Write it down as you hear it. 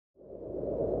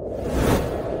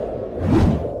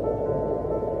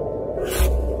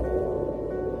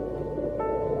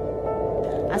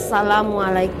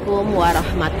Assalamualaikum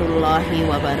warahmatullahi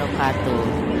wabarakatuh.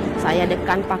 Saya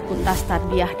Dekan Fakultas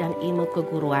Tarbiyah dan Ilmu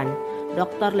Keguruan,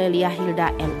 Dr. Lelia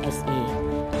Hilda MSI.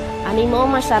 Animo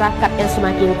masyarakat yang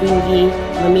semakin tinggi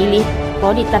memilih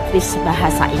Prodi Tadris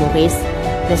Bahasa Inggris,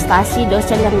 prestasi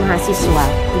dosen dan mahasiswa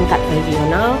tingkat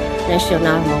regional,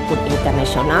 nasional maupun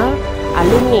internasional,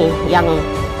 alumni yang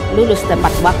lulus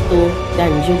tepat waktu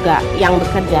dan juga yang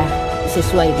bekerja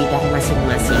sesuai bidang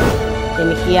masing-masing.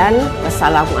 Demikian,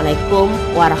 wassalamualaikum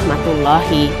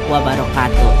warahmatullahi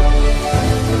wabarakatuh.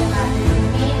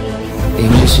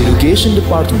 English Education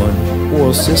Department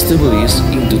was established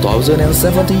in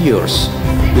 2017 years,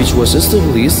 which was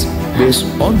established based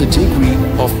on the degree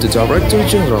of the Director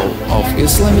General of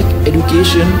Islamic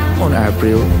Education on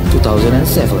April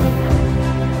 2007.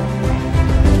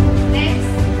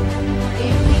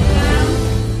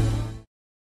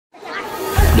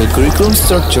 The curriculum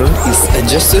structure is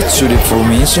adjusted to the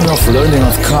formation of learning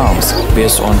outcomes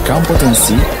based on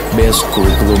competency-based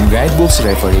curriculum guidebooks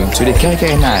referring to the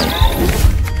KKNI.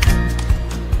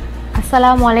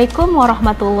 Assalamualaikum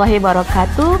warahmatullahi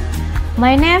wabarakatuh.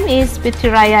 My name is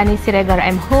Ibtidaiyah Siregar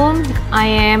M. Hum. I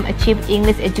am a Chief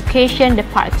English Education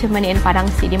Department in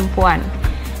Padang Sidimpuan.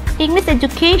 English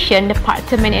Education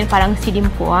Department in Padang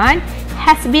Sidimpuan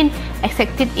has been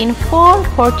accepted in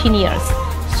 14 years.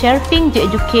 Serving the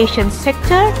education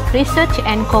sector, research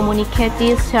and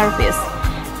communicative service.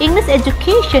 English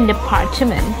Education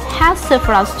Department has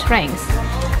several strengths.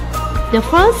 The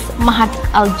first, Mahat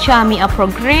Al-Jamia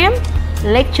program,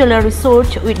 lecturer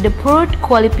research with the broad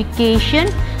qualification,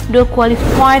 the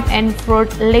qualified and broad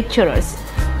lecturers.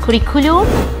 Curriculum,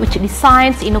 which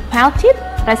designs innovative,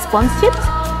 responsive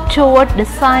toward the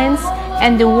science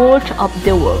and the world of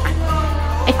the work.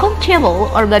 Accountable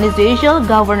organizational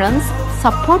governance,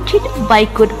 supported by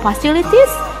good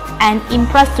facilities and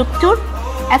infrastructure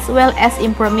as well as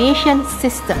information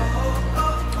system.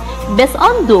 Based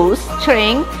on those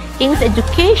strengths, English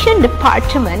Education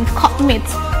Department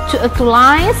commits to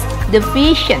actualize the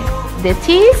vision, that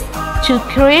is, to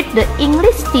create the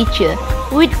English teacher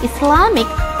with Islamic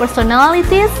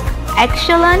personalities,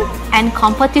 excellent and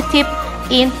competitive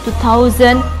in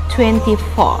 2024.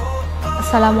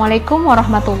 Assalamualaikum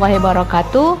warahmatullahi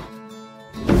wabarakatuh.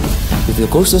 The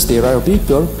courses there are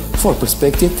prepared for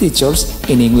prospective teachers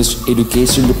in English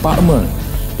Education Department.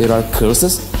 There are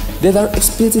courses that are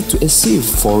expected to achieve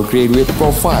for graduate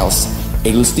profiles,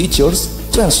 English teachers,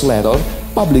 translator,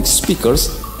 public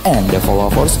speakers, and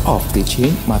developers of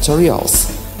teaching materials.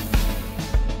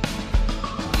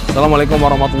 Assalamualaikum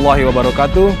warahmatullahi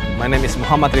wabarakatuh. My name is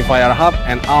Muhammad Rifai Arhab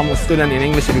and I'm a student in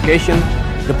English Education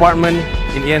Department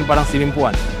in IAIN Padang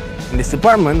Sidimpuan. In this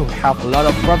department, we have a lot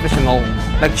of professional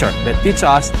lecture that teach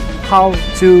us how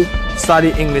to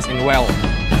study English in well.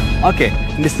 Okay,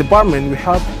 in this department, we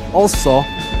have also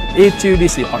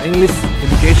E2DC or English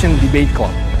Education Debate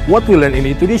Club. What we learn in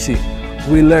E2DC?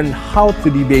 We learn how to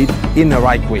debate in the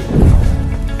right way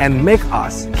and make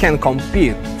us can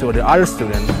compete to the other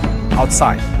student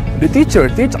outside. The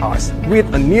teacher teach us with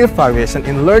a new variation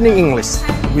in learning English,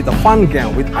 with a fun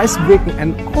game, with ice breaking,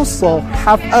 and also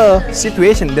have a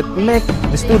situation that make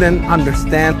the student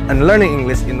understand and learning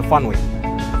English in a fun way.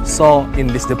 So in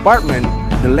this department,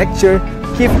 the lecture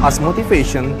give us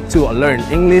motivation to learn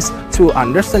English, to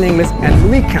understand English, and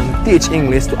we can teach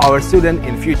English to our student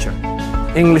in future.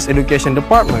 English Education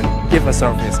Department give a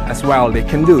service as well they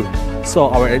can do,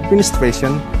 so our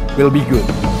administration will be good.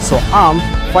 So I'm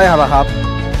Faya Rahab,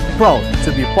 proud to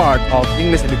be part of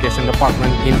English Education Department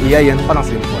in IAIN Padang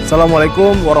Sidimpuan.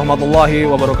 Assalamualaikum warahmatullahi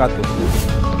wabarakatuh.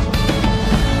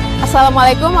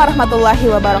 Assalamualaikum warahmatullahi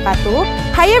wabarakatuh.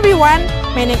 Hi everyone,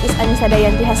 my name is Anissa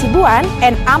Dayanti Hasibuan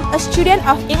and I'm a student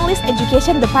of English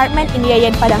Education Department in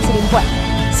IAIN Padang Sidimpuan.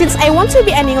 Since I want to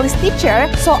be an English teacher,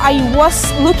 so I was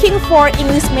looking for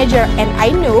English major and I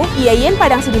know IAIN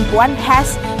Padang Sidimpuan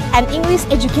has an English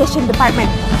Education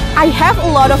Department. I have a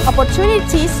lot of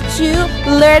opportunities to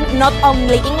learn not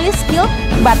only English skill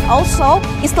but also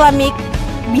Islamic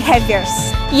behaviors.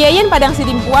 IAIN Padang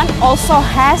Sidimpuan also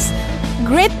has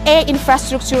grade A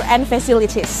infrastructure and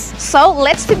facilities. So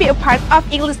let's to be a part of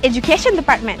English Education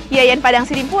Department. IAIN Padang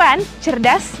Sidimpuan,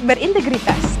 cerdas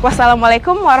berintegritas.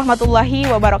 Wassalamualaikum warahmatullahi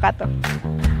wabarakatuh.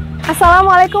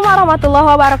 Assalamualaikum warahmatullahi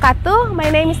wabarakatuh. My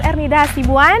name is Ernida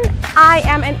Hasibuan. I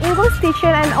am an English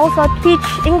teacher and also teach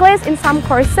English in some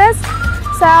courses.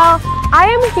 So I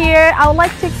am here. I would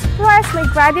like to express my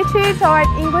gratitude toward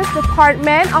English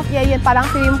Department of IAIN Padang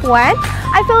Sidimpuan.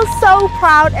 I feel so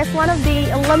proud as one of the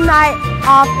alumni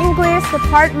of English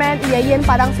Department IAIN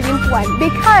Padang Sidimpuan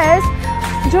because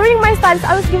during my studies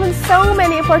I was given so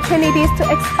many opportunities to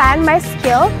expand my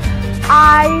skill.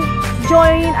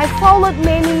 I followed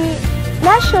many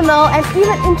national and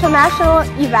even international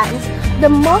events. The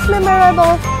most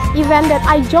memorable event that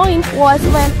I joined was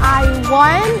when I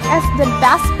won as the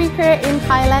best speaker in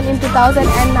Thailand in 2019.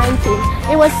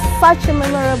 It was such a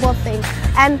memorable thing,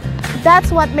 and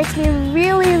that's what makes me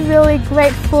really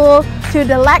grateful to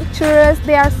the lecturers.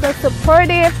 They are so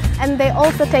supportive and they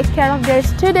also take care of their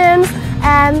students,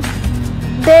 and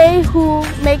they who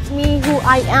make me who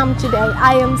I am today.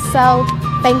 I am so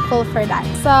thankful for that.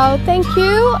 So thank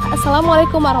you.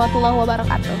 Assalamualaikum warahmatullahi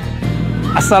wabarakatuh.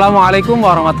 Assalamualaikum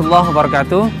warahmatullahi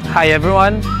wabarakatuh. Hi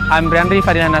everyone, I'm Briandri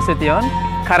Fadila Nasution.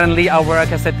 Currently I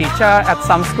work as a teacher at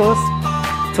some schools,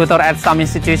 tutor at some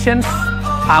institutions.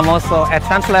 I'm also a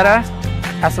translator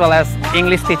as well as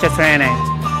English teacher trainee.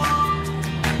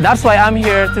 That's why I'm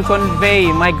here to convey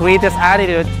my greatest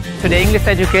gratitude to the English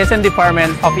Education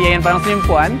Department of IAIN Padang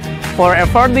Sidimpuan for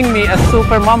affording me a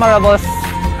super memorable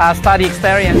study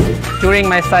experience during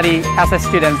my study as a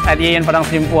student at IAIN Padang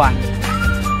Sidimpuan.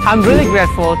 I'm really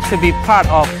grateful to be part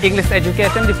of English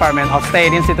Education Department of State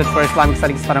Institute for Islamic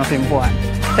Studies Padang Sidimpuan.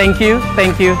 Thank you.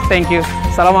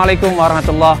 Assalamualaikum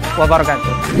warahmatullahi wabarakatuh.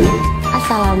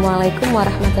 Assalamualaikum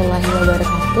warahmatullahi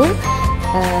wabarakatuh.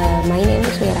 My name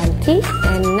is Miranti,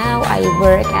 and now I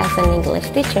work as an English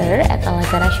teacher at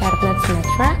Al-Azhar Syarnat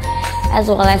Sumatera, as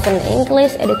well as an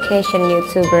English education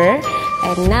YouTuber.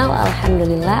 And now,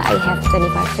 alhamdulillah, I have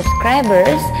 25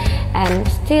 subscribers and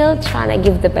still trying to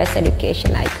give the best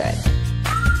education I could.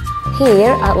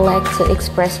 Here, I'd like to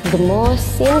express the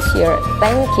most sincere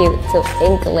thank you to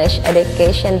English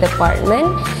Education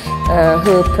Department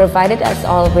who provided us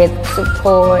all with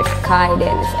support,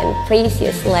 guidance, and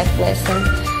precious life lessons.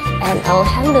 And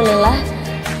alhamdulillah,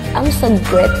 I'm so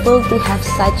grateful to have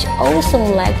such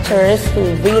awesome lecturers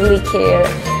who really care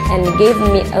and gave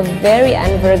me a very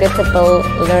unforgettable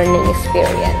learning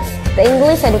experience. The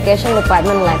English Education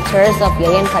Department lecturers of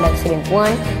IAIN Padang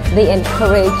Sidimpuan, they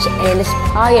encouraged and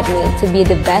inspired me to be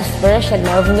the best version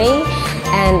of me,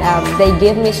 and they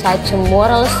gave me such a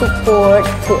moral support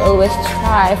to always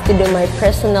strive to do my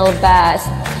personal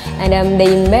best. And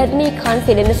they made me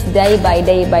confident day by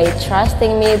day by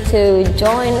trusting me to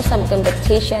join some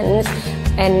competitions,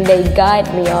 and they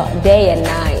guide me all day and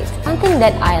night. One thing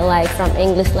that I like from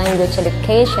English language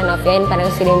education of IAIN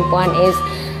Padang Sidimpuan is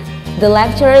the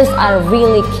lecturers are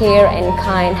really care and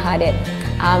kind-hearted.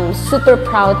 I'm super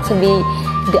proud to be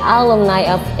the alumni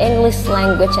of English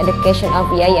language education of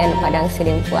IAIN Padang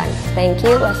Sidimpuan. Thank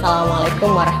you. Wassalamualaikum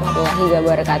warahmatullahi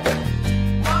wabarakatuh.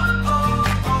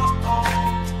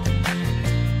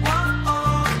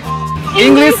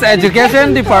 English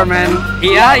Education Department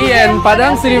IAIN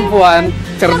Padang Sidimpuan,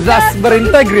 cerdas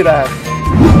berintegritas.